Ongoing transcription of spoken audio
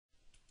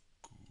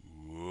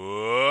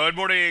Good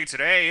morning.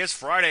 Today is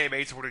Friday,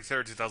 May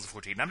 23rd,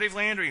 2014. I'm Dave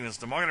Landry, and this is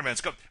the Market Events.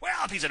 Go.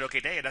 Well, he's an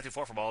okay day, not too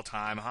far from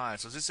all-time high.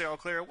 So is this all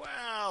clear?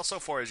 Well, so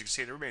far, as you can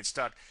see, it remains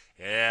stuck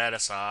at a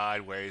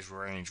sideways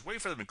range.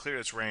 Wait for them to clear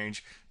this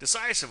range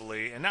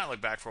decisively and not look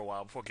back for a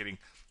while before getting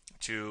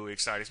too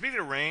exciting. Speaking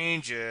of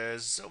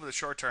ranges, over the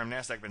short term,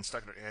 Nasdaq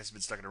has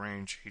been stuck in a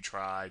range. He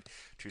tried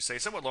to say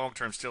somewhat long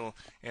term, still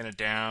in a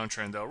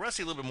downtrend though.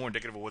 Rusty a little bit more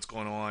indicative of what's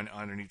going on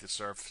underneath the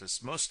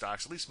surface. Most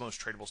stocks, at least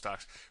most tradable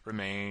stocks,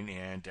 remain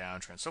in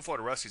downtrend. So far,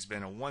 the Rusty's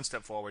been a one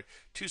step forward,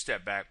 two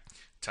step back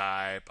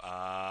type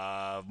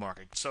of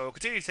market. So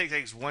continue to take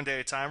things one day at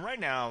a time. Right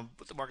now,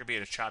 with the market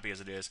being as choppy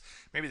as it is,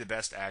 maybe the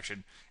best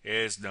action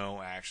is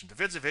no action.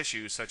 Defensive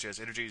issues such as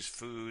energies,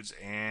 foods,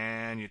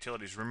 and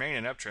utilities remain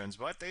in uptrends,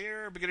 but they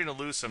are beginning to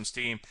lose some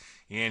steam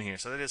in here.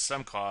 So that is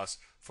some cause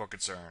for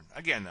concern.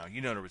 Again, though,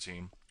 you know the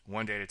routine.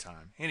 One day at a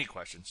time. Any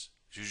questions?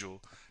 As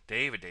usual,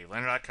 Dave at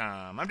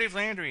DaveLandry.com. I'm Dave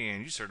Landry,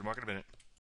 and you serve the Market a Minute.